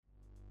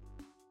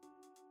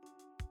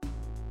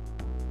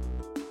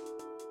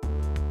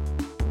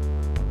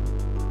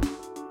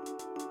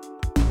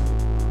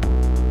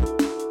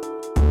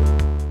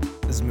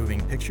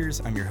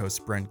Pitchers. I'm your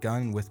host, Brent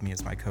Gunn. With me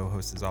is my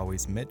co-host, as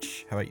always,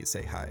 Mitch. How about you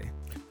say hi?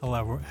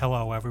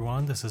 Hello,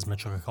 everyone. This is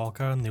Mitchell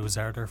Kukulka, news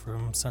editor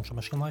from Central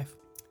Michigan Life.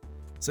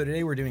 So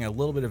today we're doing a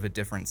little bit of a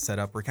different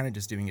setup. We're kind of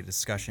just doing a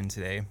discussion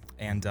today,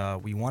 and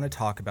we want to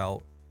talk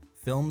about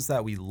films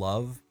that we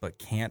love but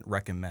can't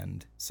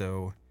recommend.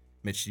 So,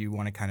 Mitch, do you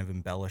want to kind of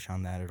embellish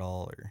on that at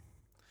all,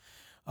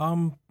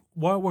 or?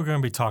 What we're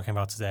going to be talking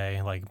about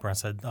today, like Brent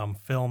said,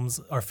 films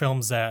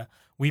that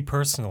we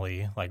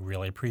personally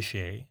really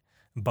appreciate,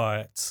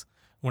 but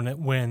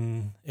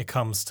when it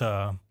comes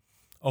to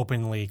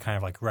openly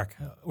kind of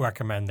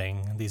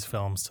recommending these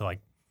films to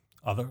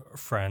other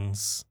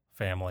friends,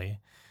 family,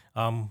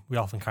 we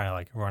often kind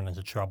of run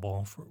into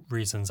trouble for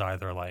reasons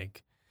either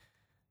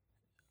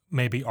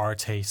maybe our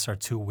tastes are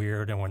too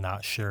weird and we're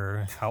not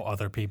sure how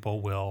other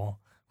people will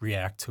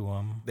react to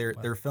them.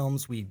 They're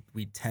films we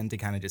tend to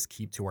kind of just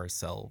keep to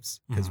ourselves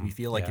because we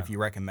feel like if you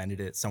recommended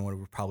it, someone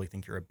would probably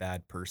think you're a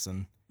bad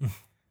person.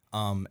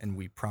 And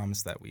we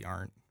promise that we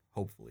aren't,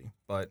 hopefully.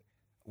 But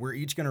we're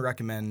each going to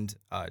recommend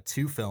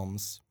two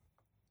films.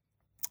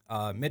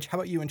 Mitch, how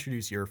about you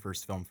introduce your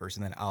first film first,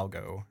 and then I'll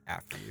go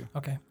after you.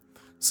 Okay.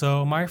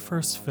 So my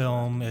first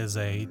film is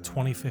a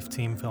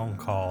 2015 film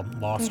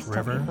called Lost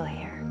River. People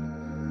here.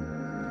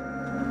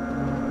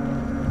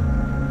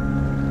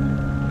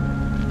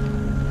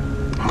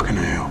 How can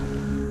I help?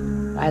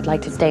 I'd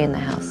like to stay in the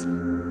house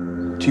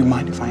Do you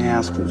mind if I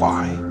ask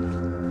why?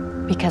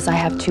 because I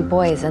have two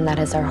boys and that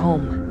is our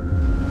home.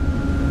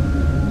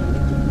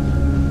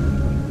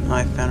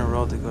 I found a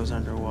road that goes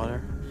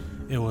underwater.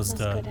 It was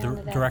the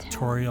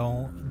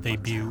directorial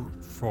debut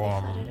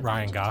from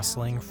Ryan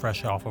Gosling,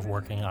 fresh off of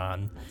working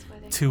on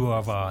two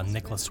of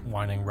Nicholas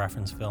Winding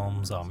Refn's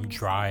films,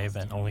 Drive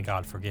and Only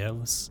God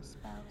Forgives.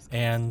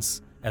 And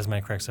as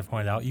many critics have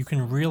pointed out, you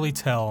can really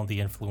tell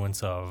the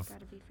influence of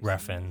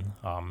Refn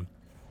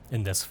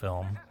in this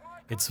film.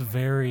 It's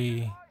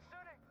very...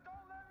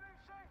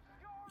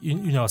 You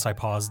notice I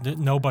paused.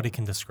 Nobody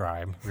can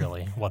describe,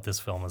 really, what this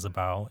film is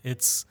about.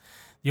 It's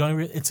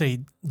a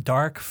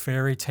dark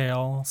fairy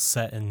tale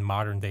set in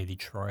modern-day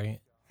Detroit,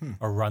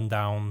 a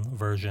rundown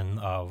version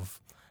of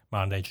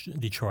modern-day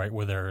Detroit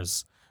where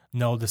there's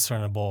no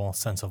discernible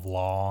sense of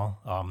law.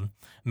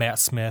 Matt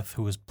Smith,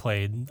 who has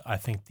played, I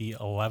think, the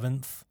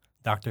 11th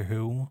Doctor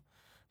Who,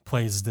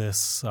 plays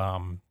this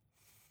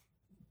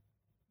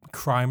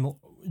crime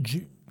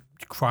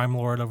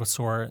lord of a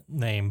sort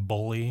named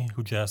Bully,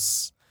 who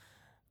just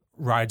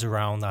rides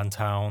around on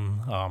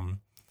town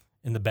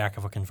in the back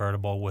of a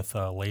convertible with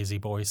a lazy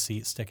boy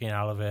seat sticking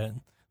out of it,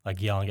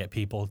 yelling at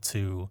people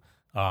to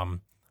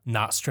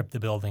not strip the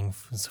building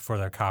for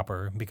their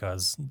copper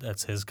because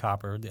that's his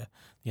copper. The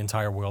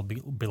entire world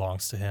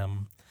belongs to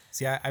him.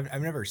 See,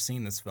 I've never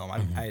seen this film.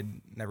 I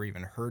had never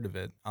even heard of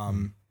it.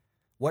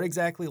 What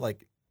exactly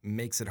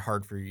makes it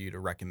hard for you to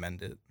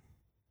recommend it?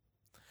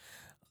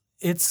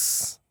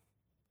 It's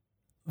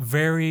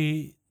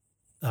very,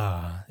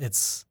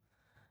 it's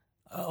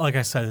like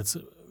I said, it's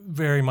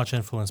very much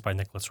influenced by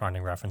Nicholas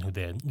Winding Refn, who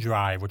did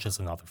Drive, which is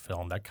another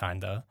film that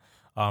kind of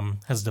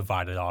has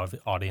divided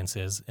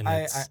audiences. And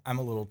I'm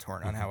a little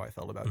torn on how I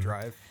felt about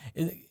Drive.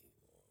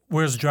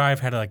 Whereas Drive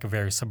had a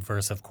very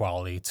subversive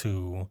quality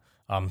to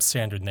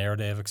standard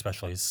narrative,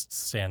 especially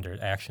standard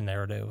action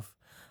narrative.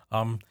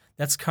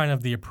 That's kind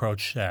of the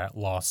approach that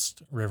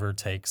Lost River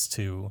takes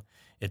to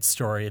its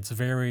story. It's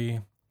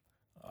very,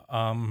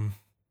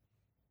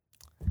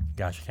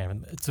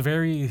 it's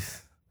very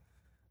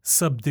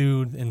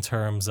subdued in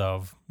terms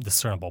of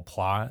discernible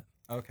plot.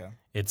 Okay.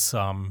 It's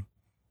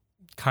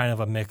kind of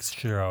a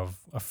mixture of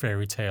a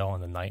fairy tale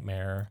and a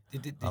nightmare.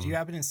 Did you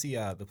happen to see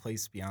The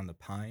Place Beyond the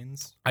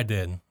Pines? I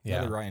did, yeah.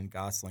 Another Ryan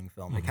Gosling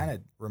film. It kind of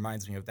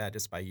reminds me of that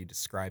just by you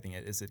describing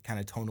it. Is it kind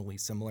of tonally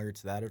similar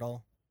to that at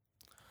all?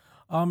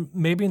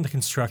 Maybe in the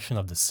construction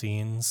of the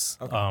scenes,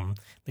 Okay.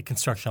 the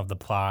construction of the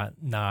plot,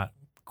 not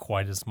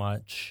quite as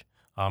much.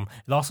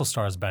 It also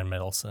stars Ben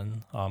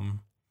Middleton,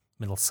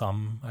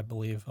 I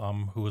believe,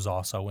 who was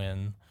also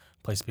in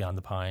Place Beyond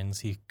the Pines.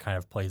 He kind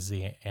of plays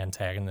the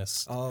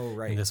antagonist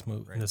in this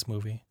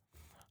movie.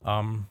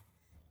 But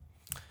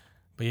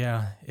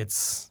yeah,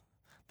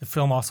 the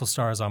film also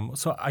stars.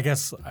 So I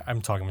guess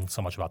I'm talking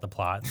so much about the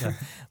plot.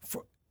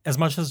 As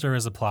much as there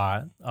is a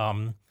plot,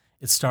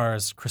 it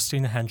stars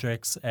Christina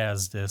Hendricks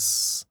as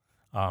this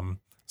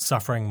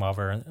suffering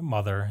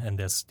mother in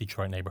this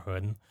Detroit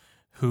neighborhood,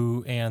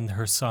 and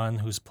her son,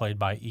 who's played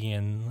by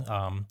Ian.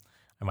 I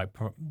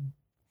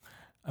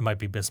might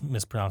be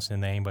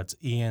mispronouncing the name, but it's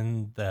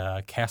Ian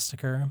the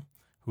Casticker,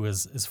 who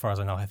is, as far as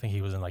I know, I think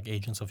he was in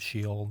Agents of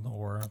S.H.I.E.L.D.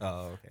 or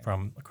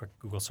from a quick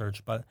Google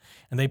search.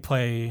 And they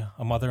play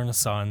a mother and a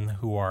son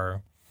who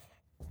are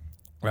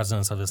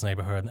residents of this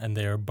neighborhood, and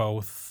they're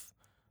both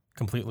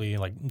completely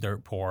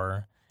dirt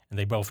poor, and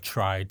they both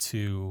try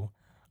to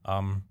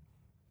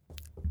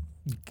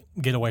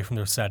get away from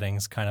their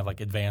settings, kind of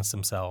advance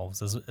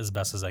themselves as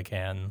best as they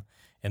can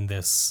in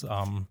this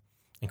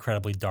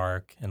incredibly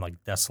dark and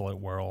desolate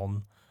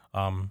world.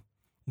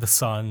 The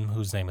son,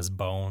 whose name is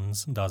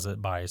Bones, does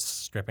it by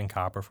stripping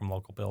copper from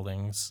local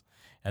buildings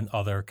and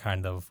other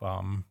kind of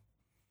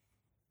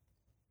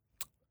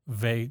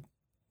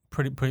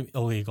pretty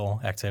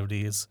illegal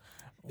activities.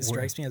 It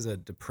strikes me as a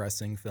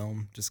depressing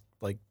film, just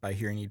like by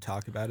hearing you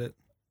talk about it,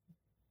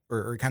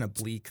 or kind of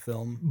bleak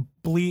film.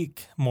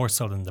 Bleak more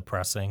so than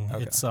depressing.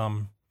 Okay. It's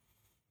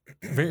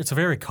it's a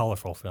very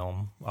colorful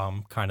film,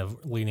 kind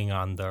of leaning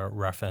on the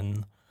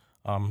Refn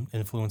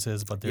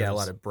influences, but there's a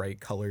lot of bright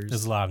colors.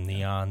 There's a lot of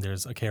neon.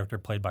 There's a character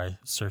played by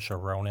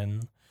Saoirse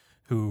Ronan,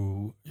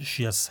 who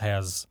she just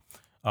has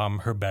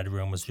her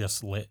bedroom was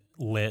just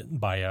lit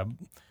by a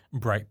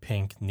bright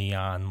pink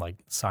neon like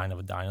sign of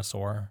a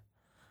dinosaur.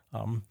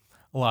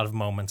 A lot of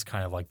moments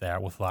kind of like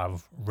that with a lot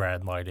of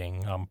red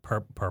lighting,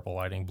 purple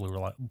lighting,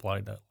 blue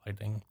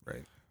lighting.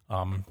 Right.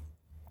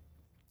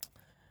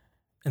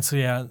 And so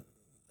yeah,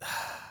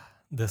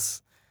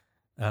 this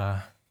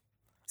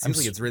seems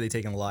like it's really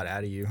taking a lot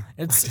out of you.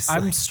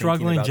 I'm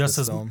struggling just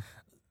as film.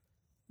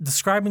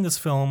 Describing this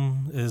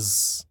film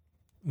is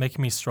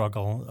making me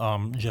struggle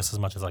just as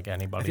much as like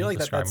anybody. I feel like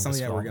that's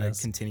something that we're going to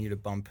to continue to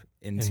bump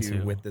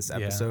into with this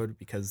episode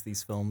because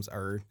these films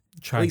are,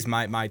 at least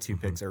my two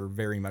picks are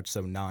very much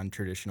so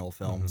non-traditional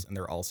films, and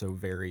they're also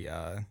very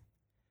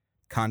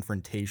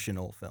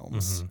confrontational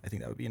films. I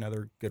think that would be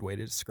another good way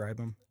to describe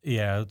them.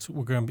 Yeah,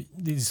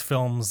 these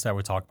films that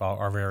we talk about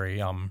are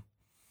very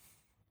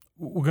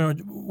we're going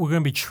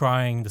to be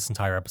trying this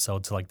entire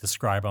episode to like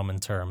describe them in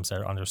terms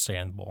that are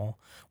understandable,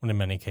 when in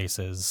many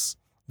cases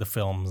the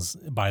films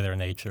by their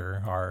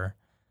nature are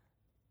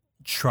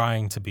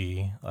trying to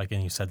be, like,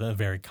 and you said, a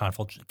very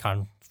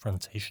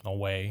confrontational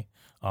way,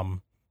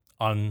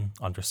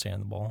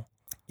 ununderstandable.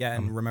 Yeah,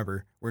 and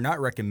remember, we're not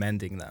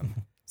recommending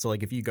them. So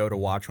like if you go to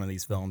watch one of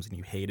these films and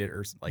you hate it,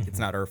 or like it's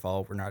not our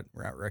fault, we're not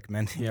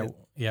recommending it.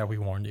 Yeah, we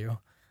warned you.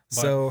 But,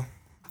 so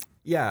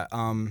yeah,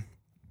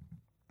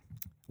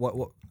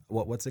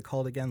 what's it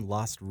called again?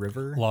 Lost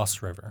River?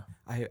 Lost River.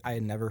 I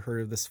had never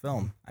heard of this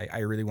film. I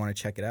really want to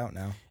check it out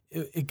now.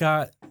 It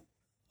got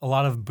a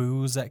lot of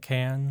boos at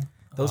Cannes.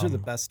 Those are the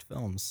best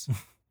films.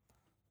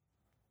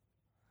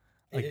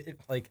 I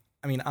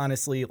mean,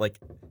 honestly, like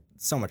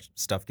so much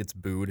stuff gets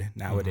booed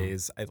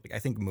nowadays. I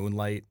think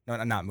Moonlight,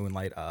 no, not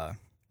Moonlight,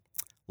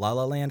 La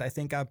La Land, I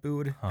think got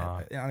booed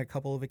on a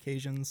couple of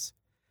occasions.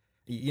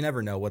 You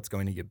never know what's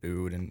going to get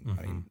booed, and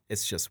I mean,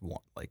 it's just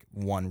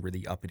one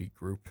really uppity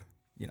group.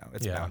 You know,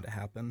 it's bound to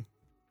happen.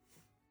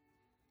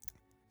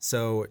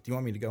 So, do you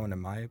want me to go into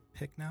my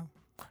pick now?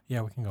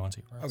 Yeah, we can go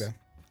into yours. Okay.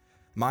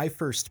 My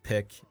first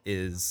pick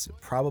is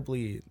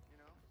probably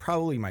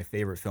my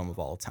favorite film of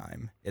all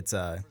time. It's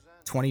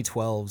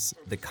 2012's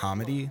The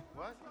Comedy.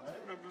 What?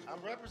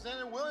 I'm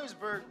representing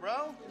Williamsburg,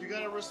 bro. You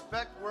gotta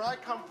respect where I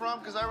come from,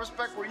 because I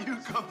respect where you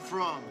come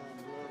from.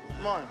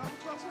 Come on.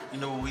 You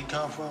know where we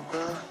come from,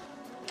 bro?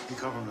 We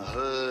come from the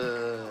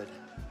hood.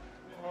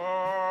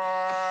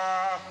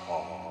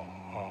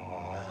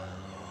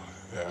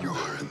 You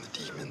are in the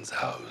demon's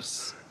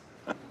house.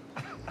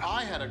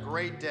 I had a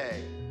great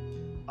day.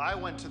 I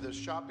went to the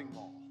shopping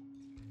mall.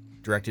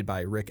 Directed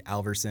by Rick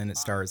Alverson. It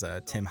stars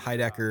Tim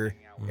Heidecker,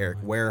 Eric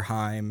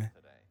Wareheim,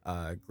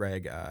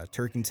 Greg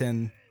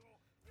Turkington.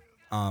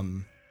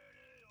 And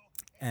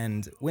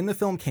when the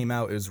film came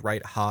out, it was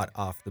right hot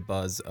off the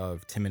buzz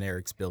of Tim and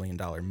Eric's $1 billion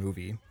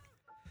movie.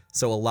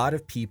 So a lot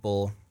of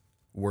people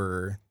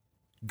were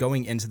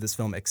going into this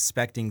film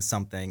expecting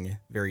something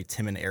very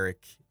Tim and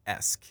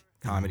Eric-esque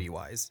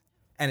comedy-wise.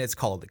 And it's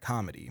called The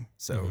Comedy.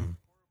 So,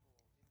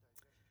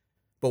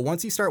 but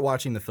once you start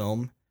watching the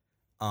film,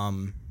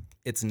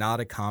 it's not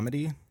a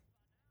comedy.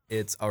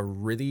 It's a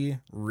really,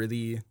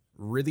 really,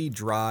 really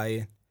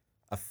dry,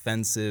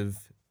 offensive,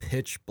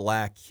 pitch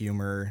black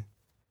humor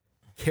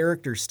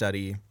character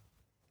study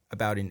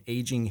about an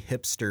aging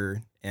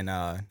hipster in,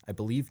 I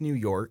believe, New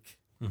York,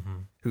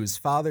 whose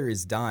father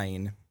is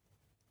dying.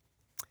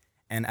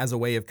 And as a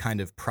way of kind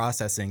of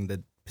processing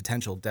the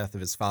potential death of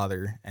his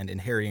father and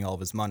inheriting all of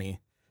his money,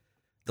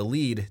 the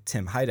lead,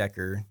 Tim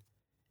Heidecker,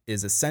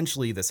 is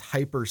essentially this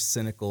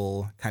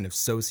hyper-cynical kind of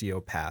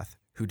sociopath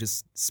who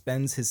just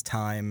spends his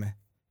time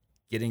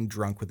getting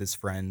drunk with his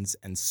friends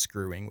and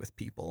screwing with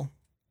people.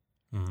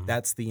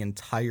 That's the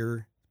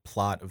entire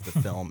plot of the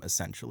film,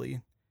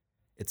 essentially.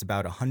 It's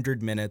about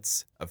 100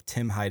 minutes of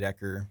Tim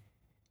Heidecker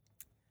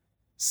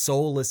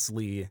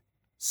soullessly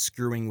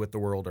screwing with the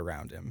world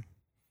around him.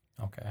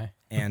 Okay.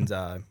 And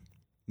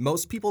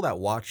most people that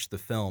watched the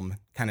film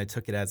kind of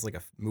took it as like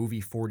a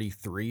movie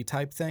 43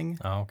 type thing.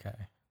 Oh,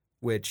 okay.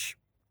 Which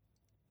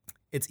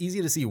it's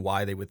easy to see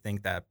why they would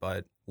think that,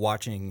 but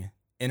watching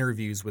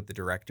interviews with the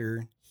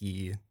director,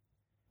 he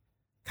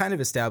kind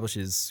of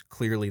establishes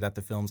clearly that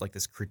the film's like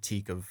this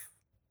critique of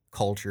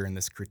culture and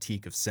this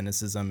critique of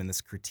cynicism and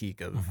this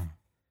critique of,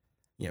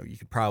 you know, you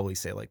could probably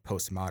say like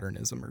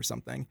postmodernism or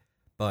something.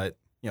 But,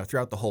 you know,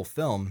 throughout the whole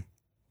film,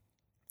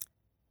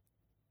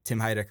 Tim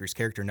Heidecker's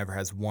character never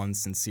has one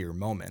sincere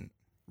moment,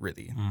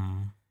 really.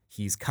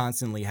 He's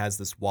constantly has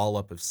this wall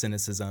up of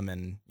cynicism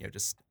and, you know,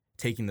 just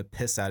taking the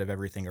piss out of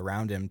everything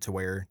around him to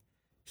where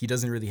he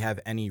doesn't really have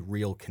any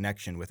real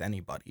connection with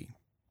anybody.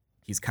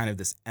 He's kind of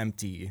this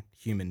empty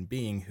human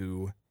being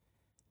who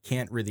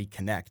can't really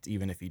connect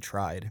even if he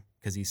tried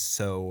because he's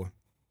so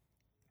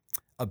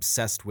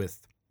obsessed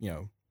with,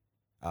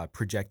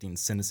 projecting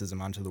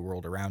cynicism onto the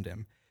world around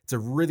him. It's a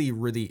really,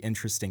 really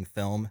interesting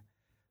film,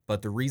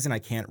 but the reason I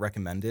can't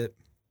recommend it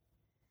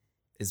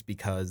is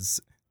because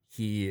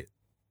he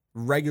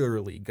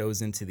regularly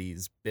goes into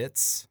these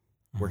bits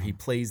where he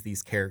plays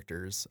these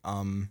characters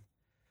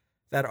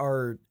that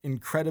are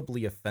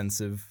incredibly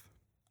offensive,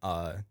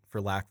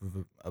 for lack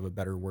of a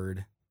better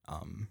word.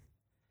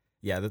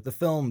 That the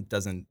film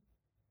doesn't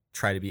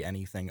try to be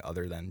anything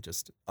other than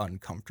just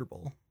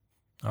uncomfortable.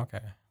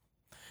 Okay.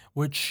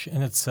 Which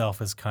in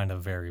itself is kind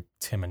of very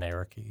Tim and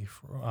Eric-y.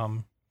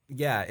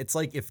 Yeah, it's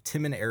like if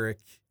Tim and Eric,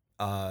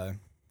 I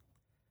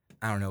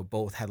don't know,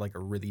 both had like a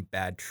really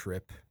bad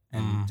trip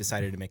and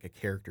decided to make a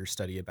character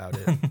study about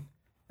it.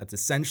 That's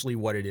essentially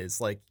what it is.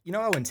 Like, you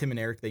know how in Tim and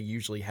Eric, they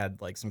usually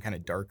had like some kind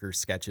of darker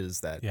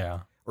sketches that,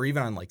 or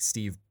even on like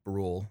Steve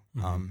Brule,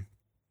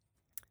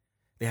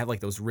 they have like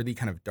those really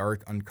kind of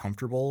dark,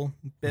 uncomfortable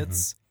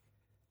bits.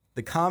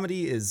 The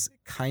comedy is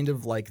kind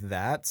of like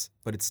that,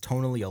 but it's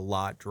tonally a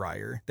lot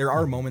drier. There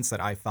are moments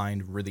that I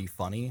find really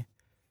funny,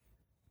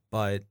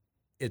 but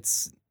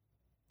it's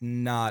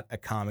not a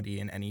comedy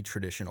in any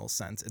traditional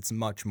sense. It's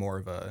much more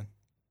of a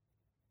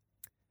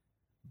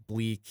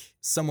bleak,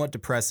 somewhat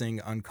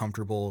depressing,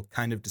 uncomfortable,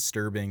 kind of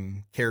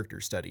disturbing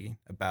character study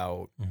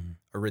about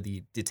a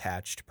really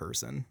detached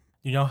person.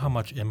 You know how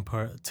much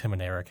input Tim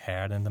and Eric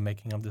had in the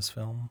making of this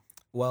film?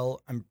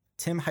 Well,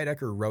 Tim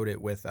Heidecker wrote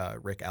it with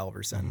Rick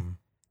Alverson.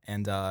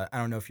 And I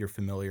don't know if you're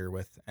familiar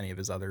with any of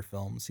his other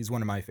films. He's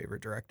one of my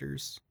favorite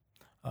directors.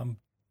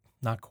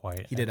 Not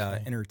quite. He did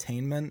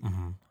Entertainment,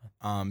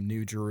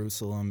 New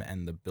Jerusalem,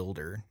 and The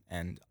Builder.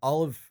 And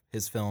all of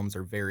his films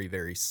are very,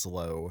 very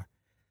slow,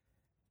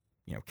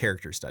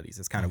 character studies.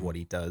 It's kind of what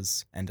he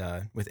does.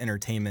 And with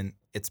Entertainment,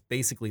 it's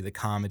basically the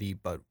comedy,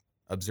 but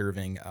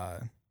observing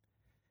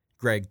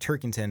Greg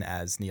Turkington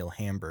as Neil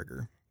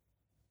Hamburger.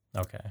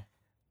 Okay.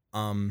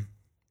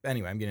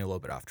 Anyway, I'm getting a little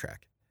bit off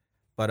track.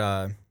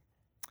 But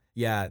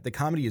yeah, the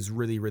comedy is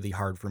really, really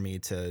hard for me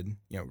to,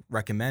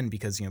 recommend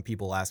because,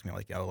 people ask me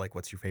like,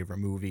 what's your favorite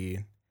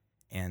movie?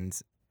 And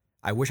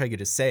I wish I could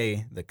just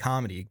say the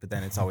comedy, but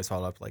then it's always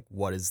followed up like,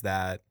 what is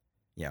that?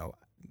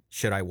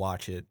 Should I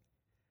watch it?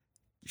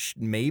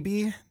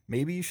 Maybe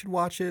you should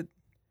watch it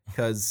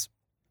because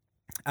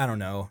I don't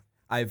know.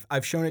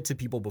 I've shown it to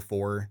people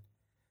before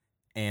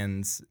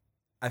and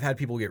I've had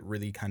people get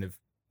really kind of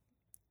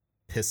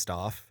pissed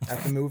off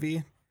at the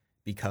movie.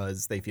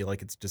 Because they feel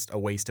like it's just a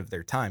waste of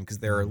their time. Because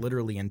there are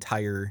literally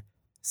entire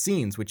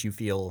scenes which you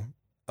feel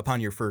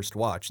upon your first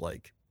watch,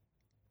 like,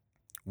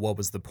 what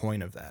was the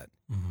point of that?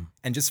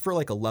 And just for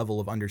like a level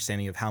of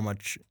understanding of how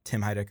much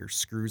Tim Heidecker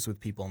screws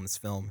with people in this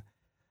film,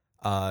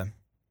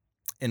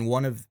 in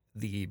one of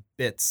the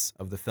bits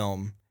of the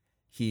film,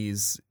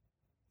 he's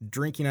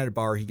drinking at a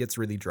bar, he gets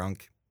really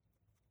drunk,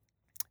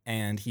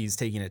 and he's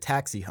taking a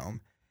taxi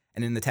home.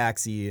 And in the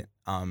taxi,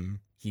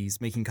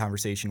 he's making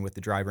conversation with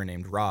the driver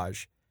named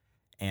Raj.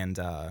 And,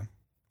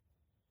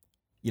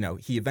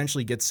 he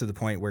eventually gets to the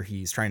point where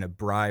he's trying to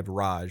bribe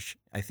Raj.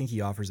 I think he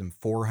offers him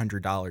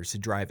 $400 to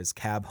drive his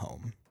cab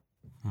home.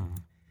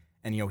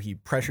 And, he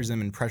pressures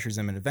him,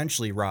 and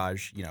eventually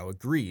Raj,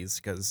 agrees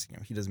because,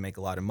 he doesn't make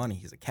a lot of money.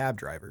 He's a cab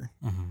driver.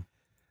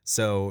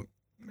 So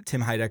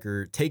Tim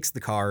Heidecker takes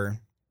the car.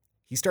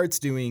 He starts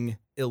doing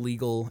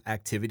illegal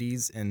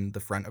activities in the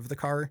front of the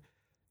car,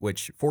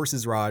 which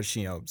forces Raj,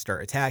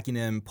 start attacking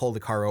him, pull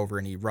the car over,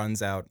 and he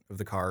runs out of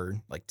the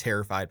car, like,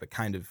 terrified, but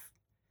kind of,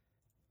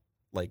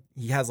 like,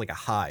 he has, like, a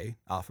high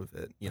off of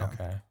it,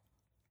 Okay.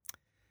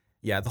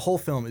 Yeah, the whole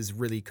film is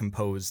really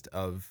composed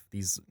of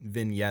these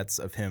vignettes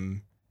of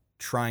him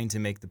trying to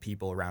make the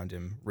people around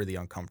him really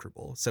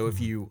uncomfortable. So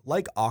if you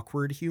like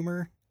awkward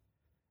humor,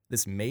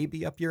 this may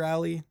be up your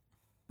alley,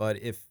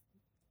 but if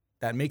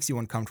that makes you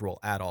uncomfortable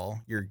at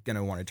all, you're going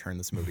to want to turn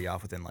this movie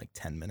off within like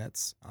 10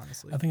 minutes,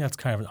 honestly. I think that's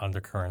kind of an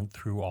undercurrent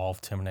through all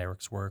of Tim and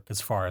Eric's work,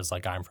 as far as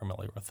like I'm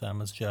familiar with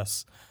them. It's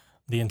just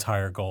the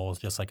entire goal is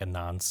just like a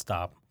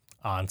nonstop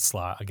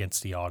onslaught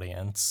against the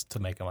audience to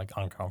make them like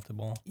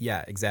uncomfortable.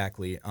 Yeah,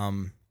 exactly.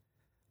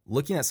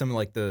 Looking at some of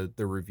like the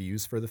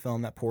reviews for the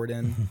film that poured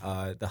in,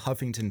 the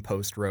Huffington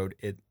Post wrote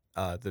it.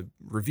 The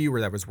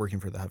reviewer that was working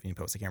for the Huffington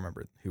Post, I can't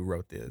remember who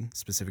wrote the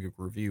specific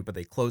review, but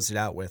they closed it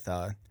out with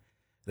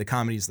the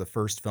comedy is the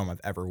first film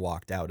I've ever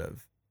walked out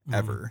of,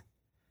 ever.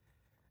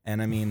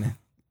 And I mean,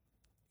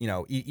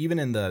 even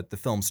in the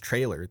film's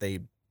trailer, they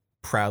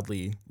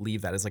proudly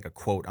leave that as like a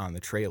quote on the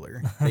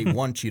trailer. They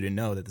want you to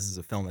know that this is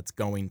a film that's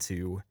going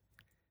to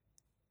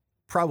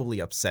probably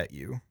upset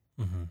you,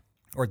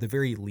 or at the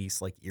very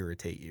least, like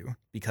irritate you,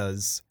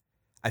 because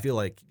I feel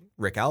like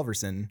Rick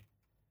Alverson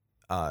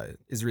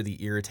is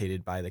really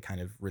irritated by the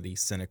kind of really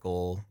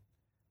cynical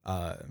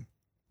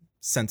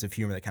sense of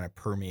humor that kind of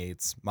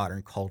permeates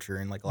modern culture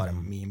and like a lot of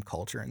meme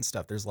culture and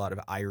stuff. There's a lot of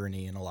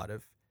irony and a lot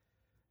of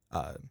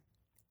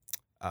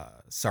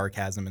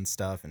sarcasm and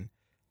stuff. And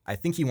I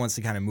think he wants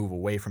to kind of move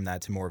away from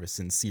that to more of a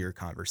sincere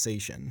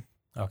conversation.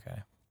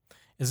 Okay.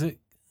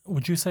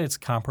 Would you say it's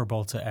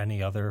comparable to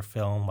any other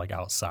film, like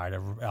outside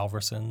of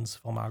Alverson's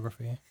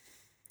filmography?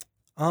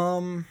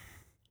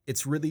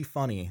 It's really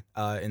funny.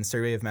 In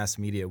Survey of Mass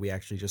Media, we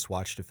actually just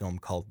watched a film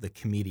called The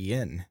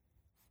Comedian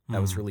that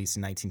was released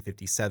in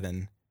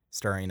 1957,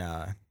 starring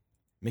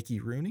Mickey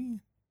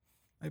Rooney,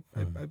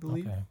 I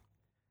believe. Okay.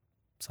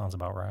 Sounds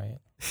about right.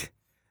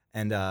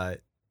 And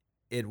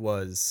it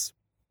was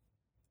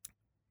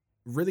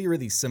really,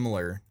 really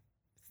similar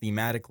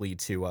thematically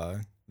to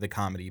the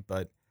comedy,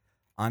 but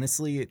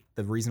honestly,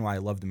 the reason why I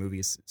love the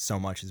movie so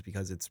much is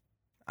because it's,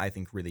 I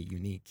think, really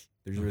unique.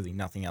 There's really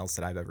nothing else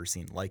that I've ever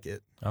seen like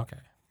it. Okay.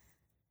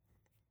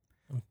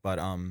 But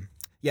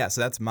yeah,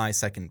 so that's my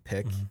second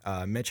pick.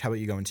 Mitch, how about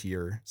you go into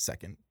your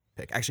second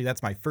pick? Actually,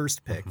 that's my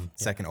first pick,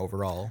 second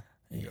overall.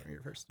 You go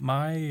your first.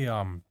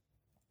 My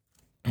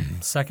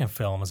second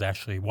film is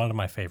actually one of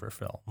my favorite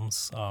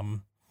films.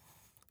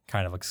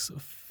 Kind of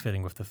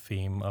fitting with the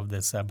theme of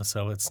this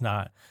episode. It's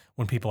not,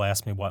 when people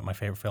ask me what my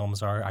favorite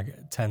films are, I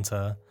tend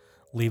to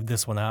leave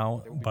this one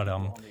out, but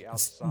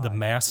it's The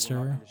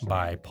Master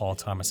by Paul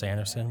Thomas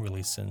Anderson,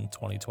 released in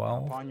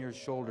 2012. Upon your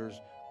shoulders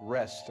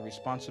rests the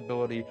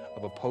responsibility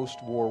of a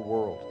post-war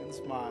world. You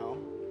can smile.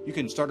 You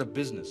can start a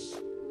business,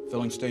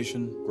 filling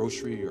station,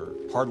 grocery, or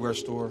hardware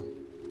store.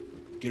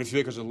 Get a few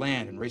acres of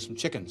land and raise some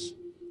chickens.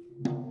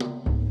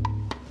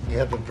 You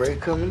have a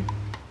break coming?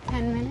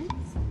 10 minutes?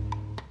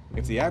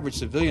 If the average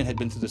civilian had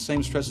been through the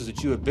same stresses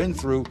that you have been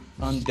through,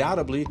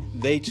 undoubtedly,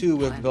 they too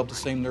would have developed the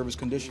same nervous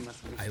condition.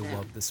 I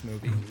love this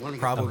movie.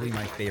 Probably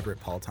my favorite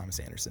Paul Thomas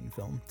Anderson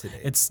film to date.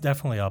 It's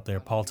definitely up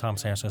there. Paul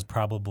Thomas Anderson is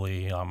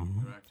probably,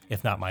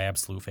 if not my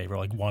absolute favorite,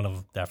 like one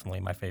of definitely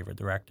my favorite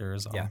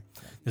directors.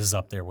 This is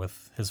up there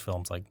with his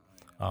films like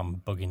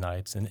Boogie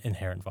Nights and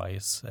Inherent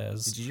Vice.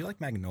 Did you like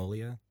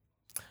Magnolia?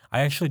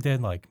 I actually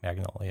did like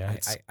Magnolia.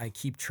 I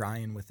keep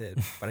trying with it,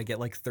 but I get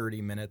like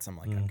 30 minutes. I'm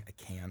like, I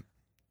can't.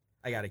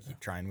 I got to keep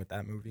trying with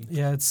that movie.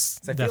 Yeah,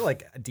 I feel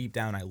like deep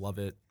down I love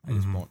it. I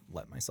just won't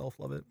let myself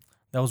love it.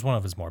 That was one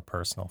of his more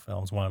personal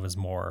films, one of his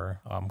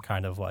more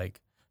kind of like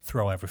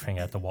throw everything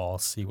at the wall,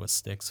 see what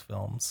sticks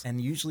films.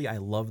 And usually I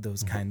love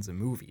those kinds of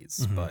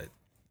movies, but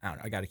I don't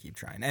know. I got to keep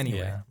trying.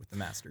 Anyway, with The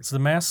Master. So The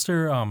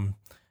Master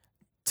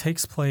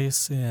takes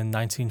place in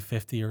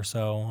 1950 or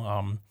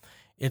so.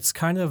 It's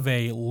kind of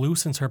a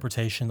loose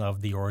interpretation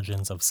of the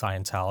origins of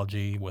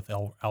Scientology with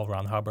L.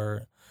 Ron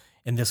Hubbard.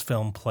 In this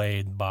film,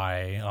 played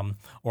by,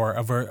 or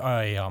a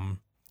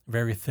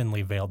very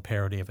thinly veiled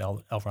parody of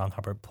L. Ron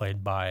Hubbard,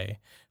 played by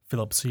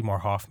Philip Seymour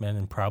Hoffman,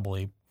 and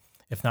probably,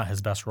 if not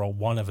his best role,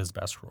 one of his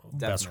best roles.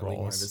 Definitely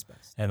one of his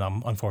best. And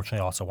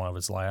unfortunately, also one of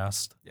his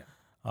last. Yeah.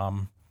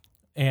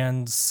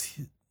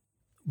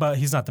 But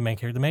he's not the main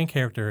character. The main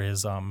character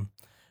is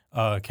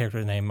a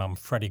character named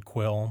Freddie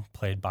Quill,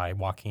 played by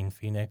Joaquin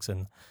Phoenix,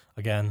 and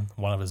again,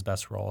 one of his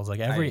best roles. Like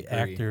every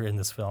actor in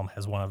this film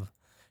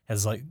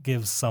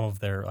gives some of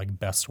their like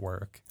best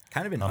work.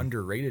 Kind of an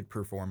underrated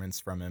performance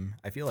from him.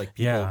 I feel like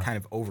people kind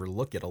of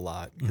overlook it a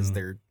lot because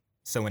they're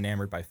so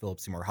enamored by Philip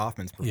Seymour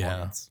Hoffman's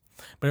performance.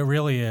 Yeah. But it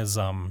really is,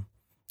 and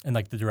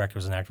like the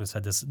directors and actors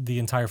said this, the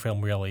entire film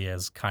really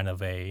is kind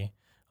of a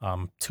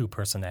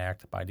two-person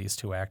act by these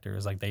two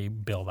actors. Like they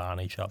build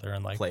on each other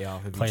and like play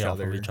off of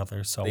each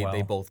other so well.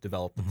 They both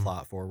develop the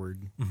plot forward.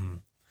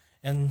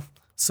 And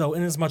so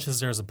in as much as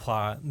there's a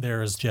plot,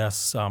 there's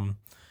just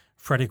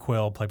Freddie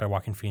Quill, played by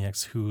Joaquin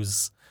Phoenix,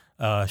 who's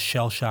a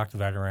shell-shocked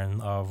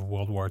veteran of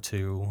World War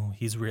II.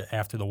 He's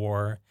after the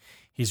war,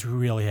 he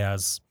really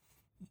has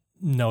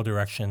no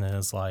direction in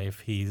his life.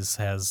 He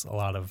has a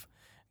lot of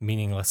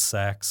meaningless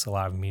sex, a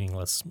lot of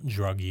meaningless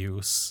drug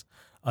use,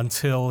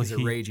 until he's a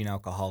raging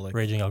alcoholic.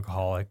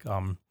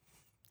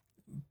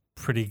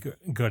 Pretty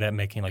good at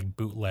making like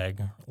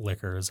bootleg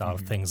liquors out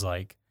of things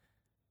like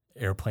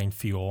airplane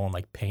fuel and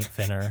like paint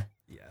thinner.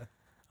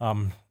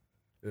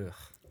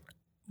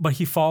 But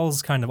he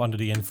falls kind of under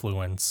the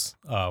influence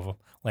of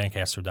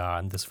Lancaster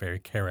Dodd, this very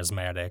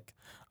charismatic,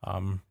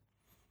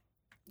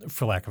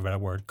 for lack of a better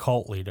word,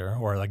 cult leader,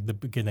 or like the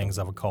beginnings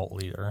of a cult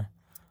leader.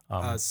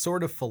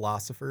 Sort of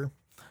philosopher.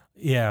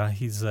 Yeah,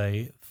 he's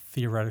a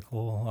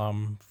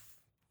theoretical.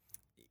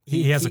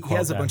 He has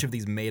a bunch of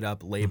these made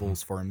up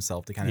labels for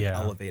himself to kind of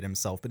elevate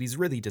himself, but he's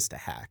really just a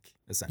hack,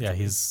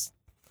 essentially. Yeah,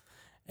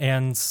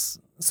 and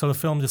so the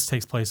film just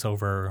takes place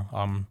over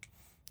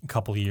a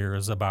couple of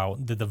years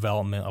about the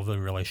development of the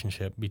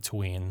relationship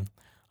between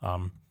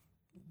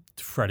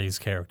Freddie's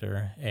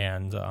character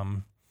and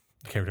the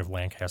character of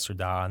Lancaster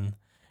Dodd,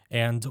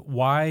 and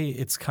why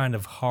it's kind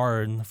of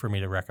hard for me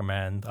to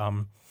recommend.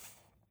 In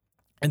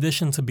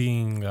addition to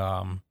being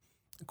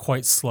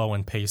quite slow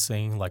in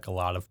pacing, like a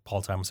lot of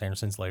Paul Thomas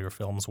Anderson's later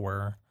films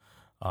were,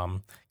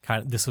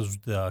 this is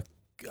the,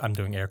 I'm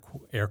doing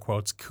air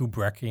quotes,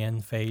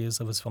 Kubrickian phase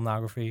of his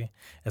filmography,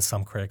 as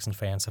some critics and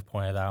fans have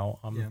pointed out.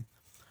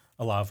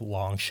 A lot of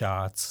long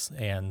shots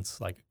and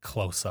like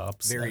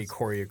close-ups. Very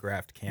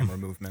choreographed camera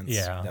movements.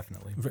 Yeah,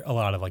 definitely. A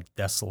lot of like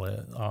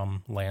desolate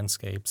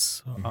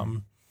landscapes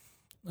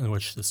in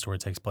which the story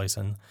takes place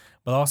in,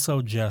 but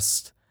also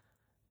just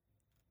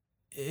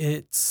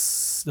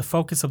it's the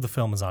focus of the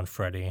film is on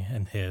Freddy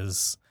and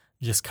his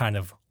just kind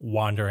of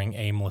wandering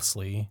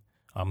aimlessly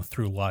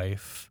through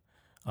life.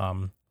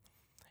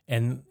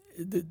 And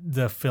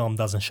the film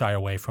doesn't shy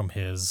away from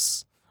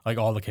his, like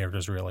all the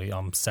characters really,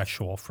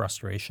 sexual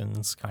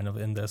frustrations kind of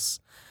in this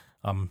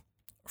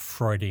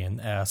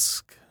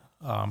Freudian-esque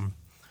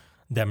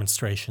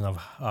demonstration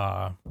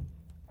of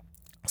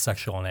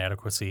sexual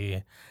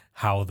inadequacy,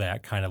 how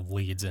that kind of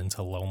leads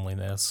into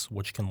loneliness,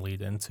 which can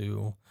lead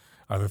into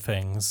other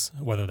things,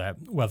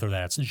 whether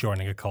that's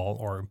joining a cult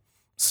or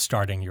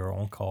starting your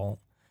own cult.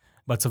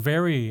 But it's a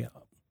very,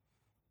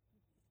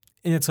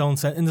 in its own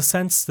sense, in the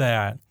sense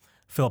that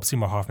Philip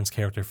Seymour Hoffman's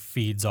character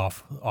feeds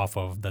off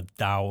of the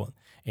doubt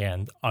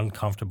and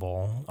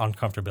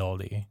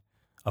uncomfortability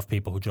of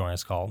people who join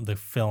his cult. The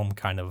film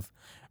kind of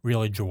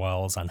really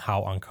dwells on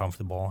how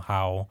uncomfortable,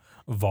 how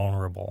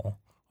vulnerable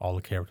all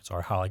the characters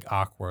are, how like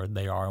awkward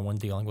they are when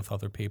dealing with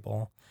other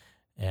people.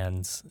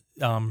 And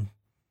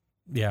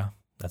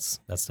that's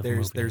the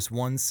movie. There's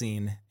one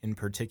scene in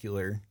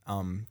particular,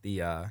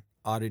 the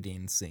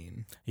auditing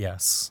scene.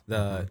 Yes.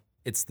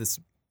 It's this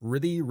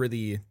really,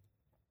 really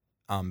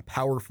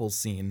powerful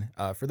scene.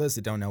 For those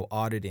that don't know,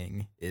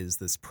 auditing is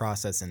this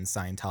process in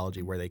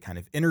Scientology where they kind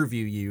of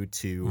interview you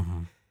to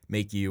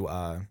make you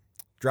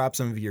drop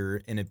some of your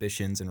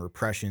inhibitions and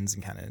repressions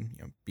and kind of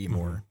be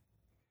more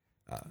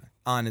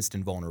honest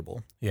and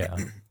vulnerable. Yeah.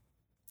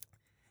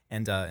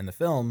 And in the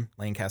film,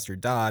 Lancaster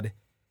Dodd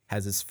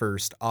has his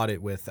first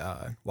audit with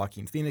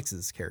Joaquin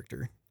Phoenix's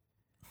character,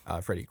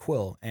 Freddie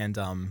Quill, and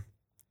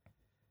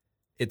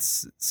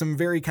it's some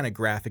very kind of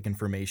graphic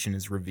information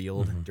is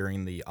revealed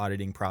during the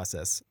auditing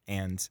process.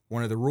 And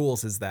one of the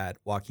rules is that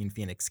Joaquin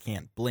Phoenix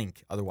can't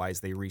blink,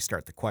 otherwise they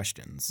restart the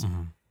questions.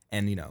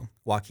 And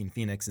Joaquin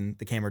Phoenix, and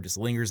the camera just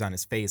lingers on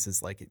his face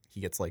as like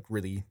he gets like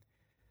really,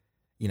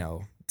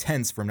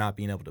 tense from not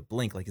being able to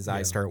blink. Like his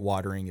eyes start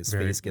watering, his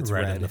face gets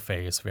red in the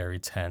face, very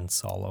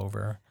tense all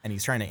over. And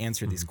he's trying to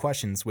answer these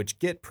questions, which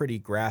get pretty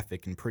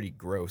graphic and pretty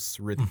gross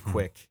really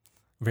quick.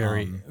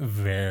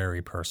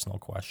 Very personal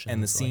questions.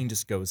 And the scene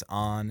just goes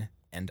on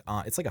and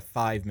on. It's like a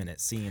 5-minute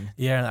scene.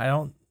 Yeah, and I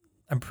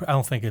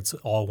don't think it's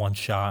all one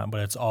shot,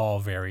 but it's all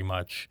very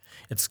much.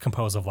 It's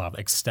composed of a lot of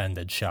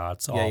extended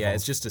shots. Yeah.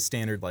 It's just a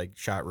standard like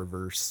shot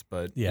reverse,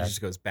 but it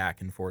just goes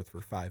back and forth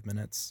for 5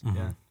 minutes.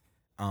 Yeah.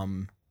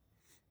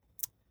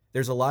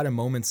 There's a lot of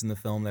moments in the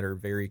film that are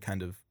very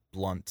kind of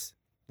blunt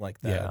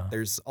like that. Yeah.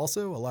 There's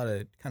also a lot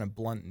of kind of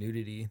blunt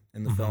nudity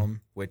in the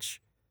film,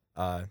 which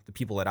the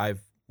people that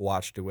I've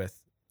watched it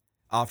with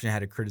often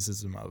had a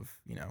criticism of,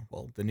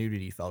 the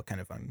nudity felt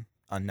kind of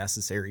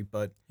unnecessary.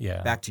 But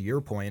back to your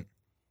point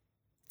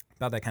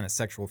about that kind of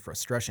sexual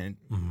frustration,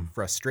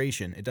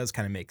 it does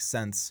kind of make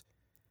sense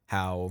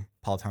how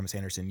Paul Thomas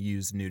Anderson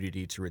used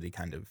nudity to really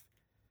kind of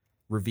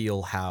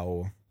reveal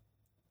how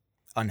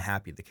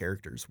unhappy the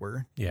characters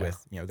were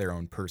with their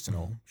own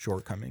personal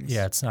shortcomings.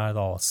 Yeah, it's not at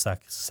all a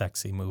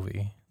sexy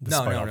movie.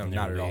 No,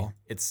 not at all.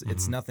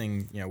 It's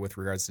nothing with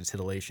regards to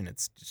titillation.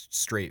 It's just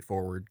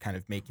straightforward, kind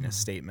of making a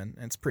statement,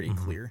 and it's pretty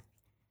clear.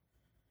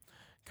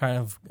 Kind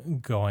of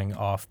going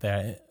off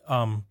that,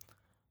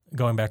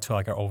 going back to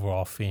like our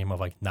overall theme of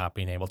like not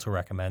being able to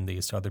recommend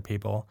these to other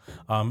people.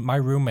 My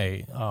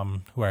roommate,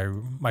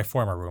 my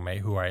former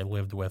roommate, who I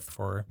lived with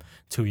for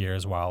 2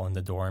 years while in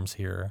the dorms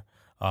here,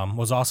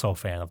 was also a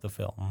fan of the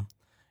film,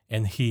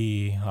 and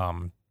he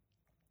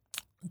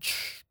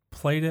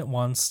played it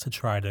once to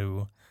try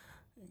to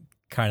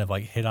kind of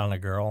like hit on a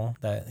girl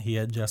that he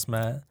had just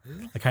met,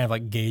 like kind of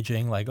like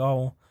gauging like,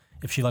 oh,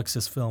 if she likes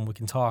this film, we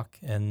can talk,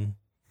 and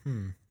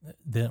it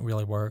didn't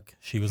really work.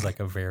 She was like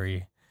a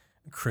very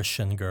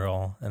Christian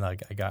girl, and I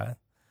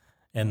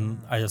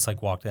just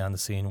like walked down the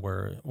scene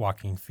where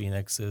Joaquin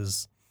Phoenix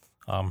is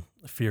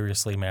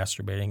furiously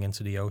masturbating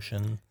into the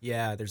ocean.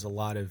 Yeah, there's a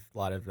lot of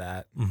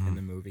that in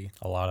the movie.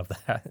 A lot of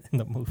that in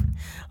the movie.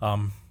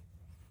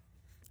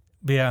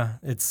 But yeah,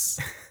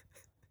 it's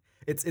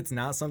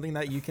not something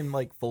that you can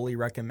like fully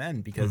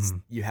recommend because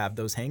you have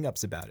those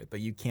hangups about it, but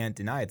you can't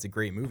deny it's a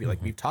great movie.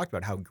 Like we've talked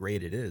about how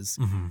great it is.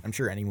 I'm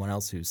sure anyone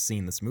else who's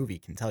seen this movie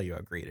can tell you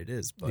how great it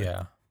is. But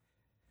yeah,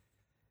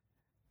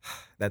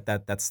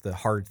 that's the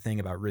hard thing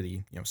about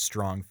really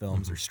strong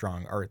films or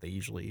strong art. They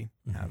usually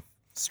have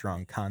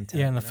strong content.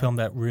 Yeah, and the film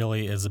that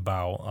really is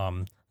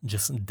about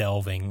just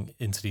delving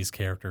into these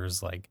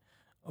characters like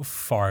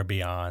far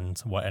beyond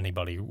what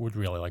anybody would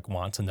really like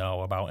want to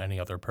know about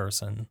any other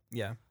person.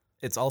 Yeah.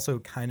 It's also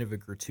kind of a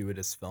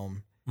gratuitous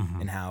film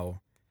in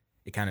how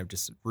it kind of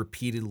just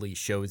repeatedly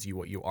shows you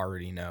what you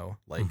already know,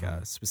 like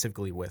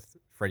specifically with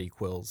Freddie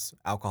Quill's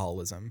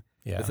alcoholism.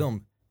 Yeah. The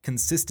film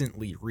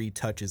consistently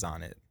retouches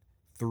on it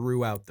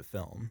throughout the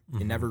film.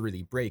 It never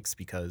really breaks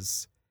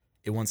because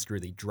it wants to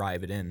really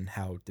drive it in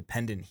how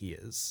dependent he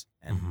is.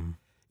 And,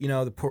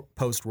 the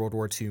post-World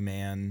War II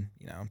man,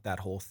 that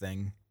whole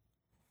thing,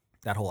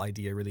 that whole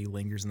idea really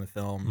lingers in the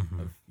film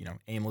of,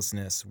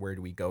 aimlessness. Where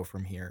do we go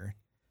from here?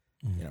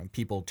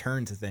 People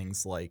turn to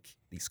things like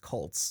these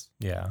cults.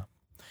 Yeah.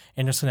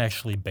 Anderson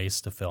actually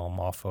based the film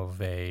off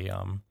of a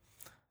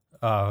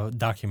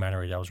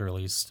documentary that was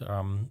released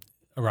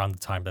around the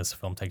time this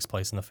film takes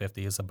place in the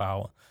 50s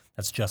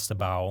that's just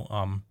about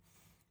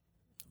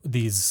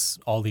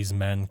all these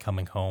men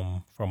coming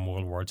home from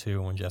World War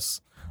II and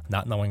just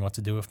not knowing what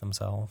to do with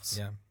themselves.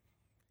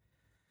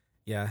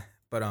 Yeah.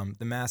 But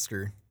The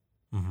Master,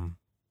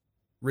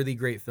 really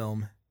great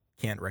film.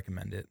 Can't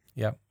recommend it.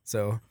 Yep.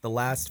 So the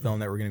last film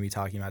that we're going to be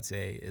talking about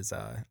today is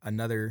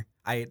another.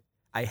 I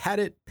had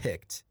it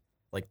picked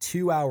like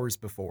 2 hours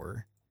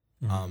before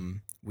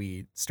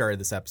we started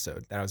this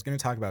episode that I was going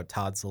to talk about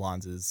Todd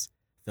Solondz's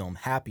film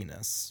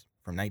Happiness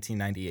from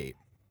 1998.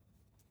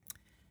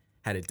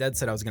 Had it dead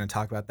set I was going to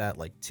talk about that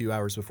like 2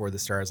 hours before the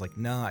start. I was like,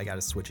 no, I got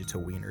to switch it to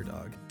Wiener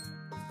Dog.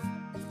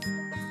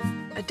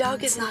 A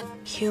dog is not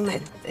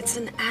human. It's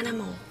an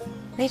animal.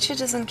 Nature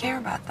doesn't care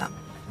about them.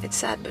 It's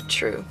sad but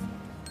true.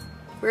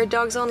 We're a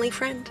dog's only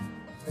friend.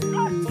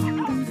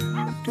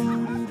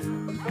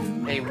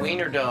 Hey,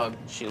 Wiener Dog.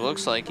 She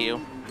looks like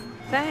you.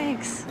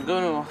 Thanks. I'm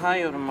going to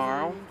Ohio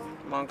tomorrow.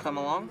 Want to come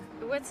along?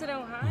 What's in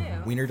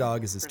Ohio? Wiener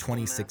Dog is his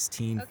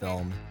 2016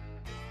 film.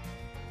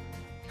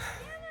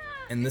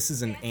 And this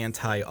is an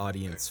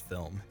anti-audience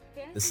film.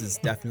 This is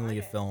definitely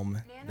a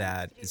film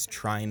that is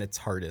trying its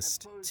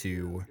hardest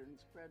to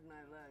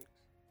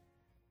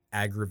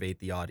aggravate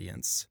the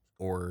audience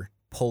or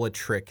pull a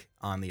trick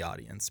on the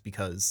audience,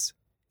 because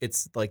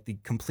it's like the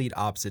complete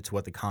opposite to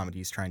what the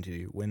comedy is trying to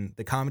do. When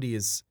the comedy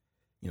is,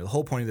 the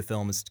whole point of the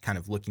film is kind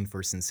of looking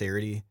for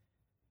sincerity.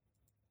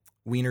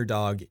 Wiener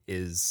Dog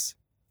is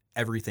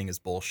everything is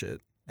bullshit,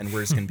 and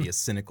we're just going to be as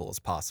cynical as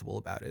possible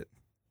about it.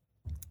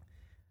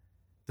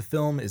 The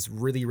film is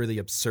really, really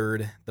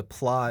absurd. The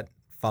plot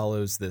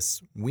follows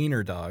this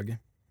Wiener Dog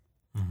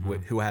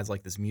who has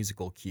like this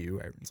musical cue.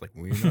 Everyone's like,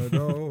 Wiener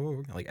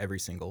Dog, like every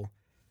single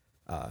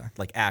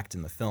like act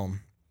in the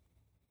film.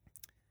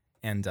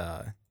 And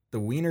the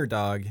Wiener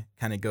Dog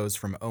kind of goes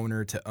from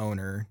owner to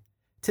owner,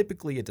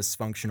 typically a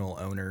dysfunctional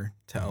owner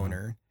to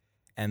owner.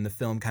 And the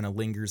film kind of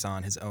lingers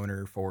on his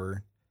owner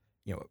for,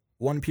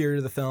 one period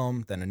of the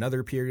film, then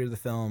another period of the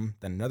film,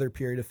 then another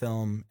period of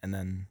film, and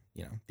then,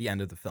 the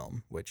end of the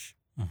film, which,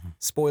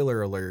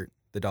 spoiler alert,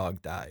 the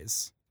dog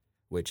dies,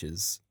 which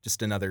is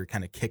just another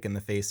kind of kick in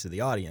the face to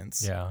the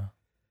audience. Yeah.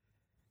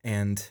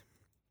 And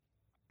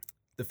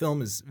the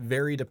film is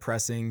very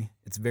depressing.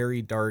 It's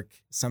very dark.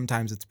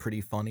 Sometimes it's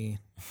pretty funny.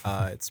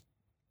 It's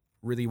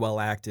really well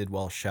acted,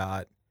 well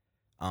shot.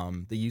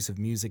 The use of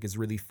music is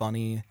really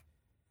funny,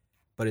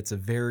 but it's a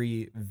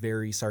very,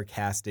 very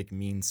sarcastic,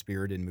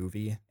 mean-spirited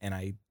movie. And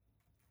I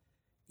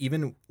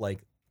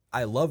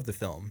love the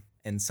film,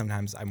 and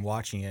sometimes I'm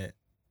watching it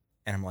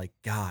and I'm like,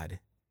 God,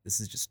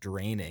 this is just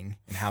draining,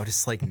 and how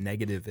just like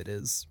negative it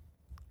is.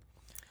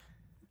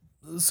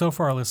 So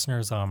for our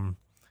listeners, Todd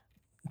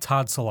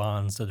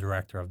Solondz, the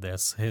director of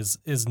this, he's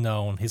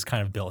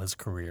kind of built his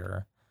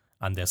career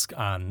on this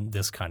kind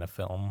of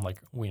film, like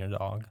Wiener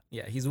Dog.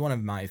 Yeah, he's one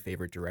of my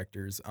favorite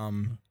directors.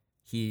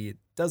 He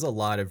does a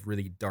lot of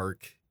really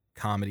dark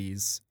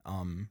comedies.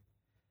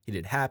 He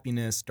did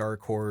Happiness,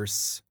 Dark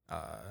Horse,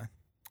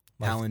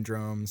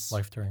 Palindromes.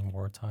 Life During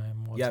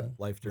Wartime.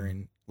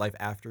 Life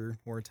After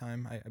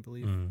Wartime, I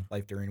believe.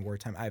 Life During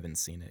Wartime. I haven't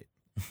seen it.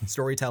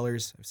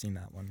 Storytellers, I've seen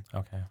that one.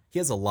 Okay. He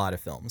has a lot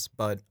of films,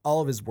 but all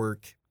of his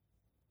work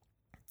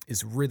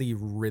is really,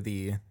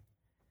 really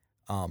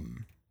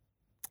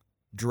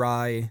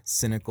dry,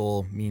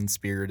 cynical,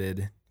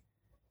 mean-spirited,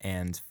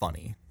 and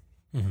funny.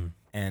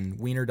 And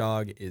Wiener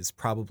Dog is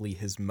probably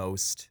his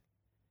most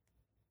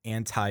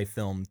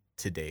anti-film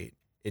to date.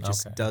 It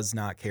just does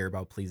not care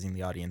about pleasing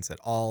the audience at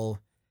all.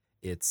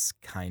 It's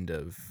kind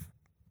of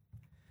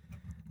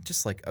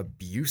just like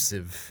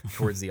abusive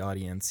towards the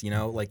audience,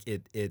 like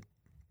it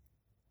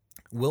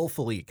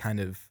willfully kind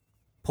of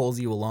pulls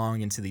you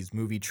along into these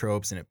movie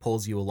tropes, and it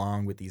pulls you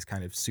along with these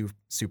kind of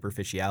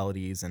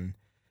superficialities and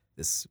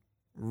this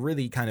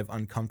really kind of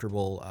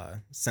uncomfortable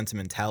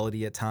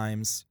sentimentality at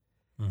times.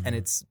 And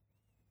it's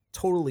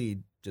totally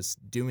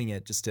just doing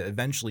it just to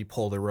eventually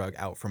pull the rug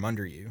out from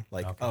under you.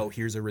 Like, oh,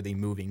 here's a really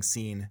moving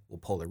scene, we'll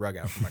pull the rug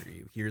out from under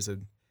you. Here's a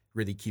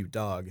really cute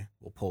dog,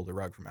 we'll pull the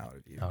rug from out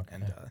of you.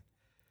 And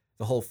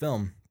the whole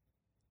film,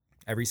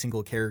 every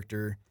single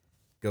character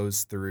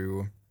goes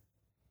through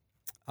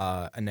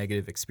a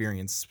negative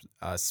experience.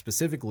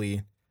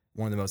 Specifically,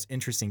 one of the most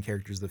interesting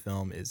characters of the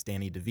film is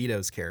Danny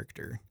DeVito's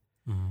character,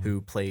 who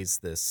plays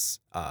this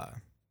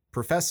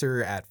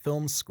professor at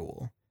film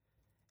school.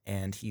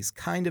 And he's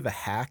kind of a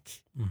hack,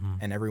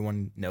 and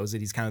everyone knows it.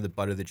 He's kind of the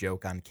butt of the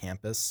joke on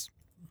campus.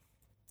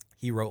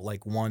 He wrote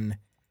like one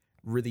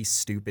really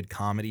stupid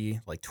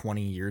comedy like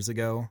 20 years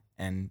ago,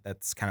 and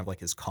that's kind of like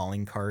his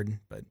calling card,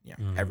 but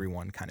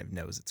everyone kind of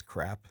knows it's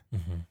crap.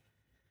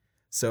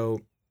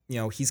 So,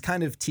 he's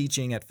kind of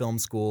teaching at film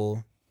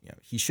school.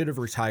 He should have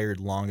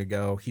retired long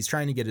ago. He's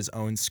trying to get his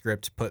own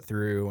script put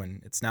through,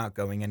 and it's not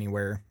going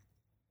anywhere.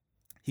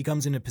 He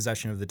comes into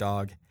possession of the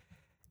dog,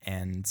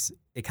 and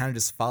it kind of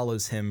just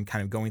follows him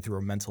kind of going through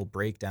a mental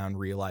breakdown,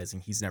 realizing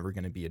he's never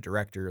going to be a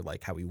director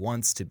like how he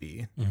wants to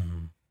be.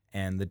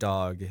 And the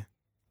dog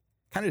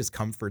kind of just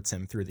comforts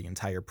him through the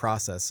entire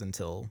process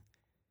until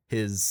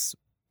his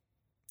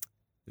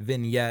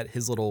vignette,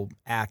 his little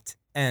act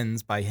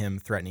ends by him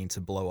threatening to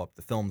blow up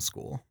the film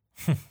school.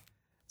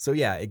 So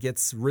yeah, it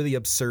gets really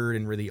absurd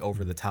and really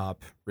over the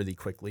top really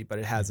quickly, but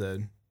it has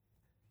a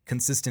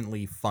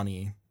consistently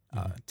funny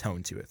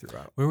tone to it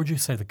throughout. Where would you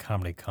say the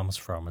comedy comes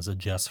from? Is it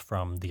just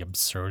from the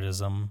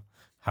absurdism,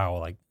 how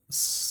like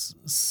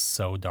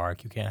so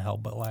dark you can't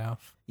help but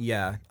laugh?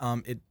 Yeah,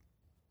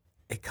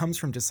 it comes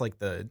from just like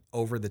the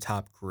over the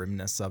top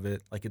grimness of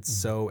it. Like it's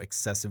so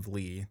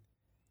excessively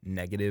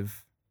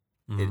negative.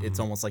 It's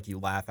almost like you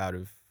laugh out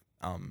of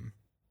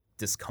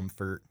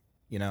discomfort,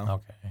 you know?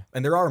 Okay.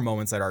 And there are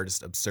moments that are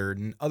just absurd,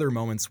 and other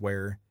moments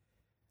where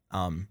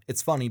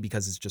it's funny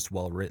because it's just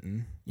well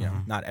written. You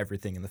know, not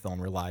everything in the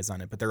film relies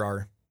on it, but there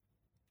are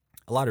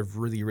a lot of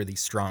really, really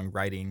strong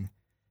writing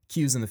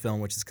cues in the film,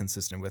 which is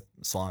consistent with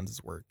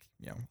Solondz' work.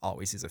 You know,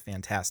 always he's a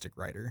fantastic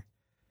writer.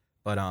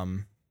 But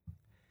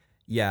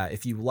yeah,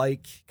 if you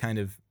like kind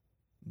of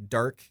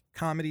dark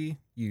comedy,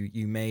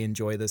 you may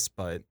enjoy this,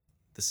 but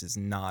this is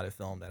not a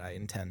film that I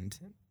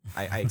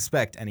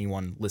expect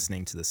anyone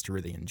listening to this to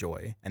really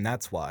enjoy. And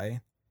that's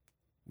why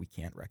we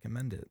can't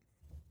recommend it.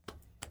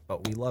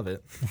 But we love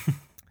it.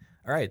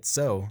 All right,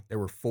 so there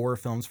were 4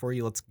 films for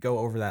you. Let's go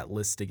over that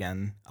list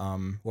again.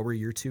 What were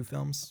your 2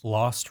 films?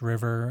 Lost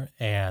River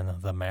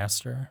and The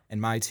Master.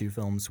 And my 2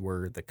 films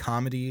were The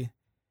Comedy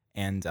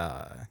and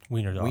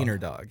Wiener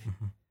Dog.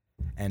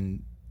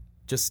 And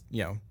just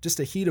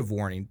a heat of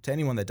warning to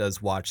anyone that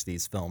does watch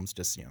these films,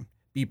 just,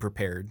 be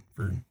prepared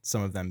for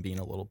some of them being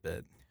a little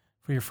bit.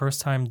 For your first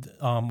time,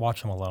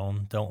 watch them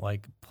alone. Don't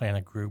like plan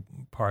a group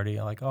party.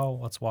 Like, oh,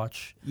 let's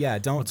watch. Yeah,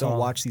 don't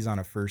watch these on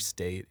a first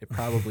date. It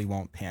probably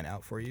won't pan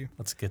out for you.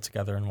 Let's get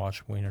together and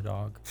watch Wiener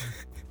Dog.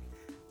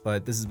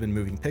 But this has been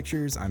Moving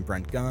Pictures. I'm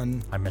Brent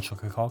Gunn. I'm Mitchell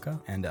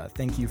Kukulka. And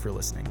thank you for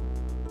listening.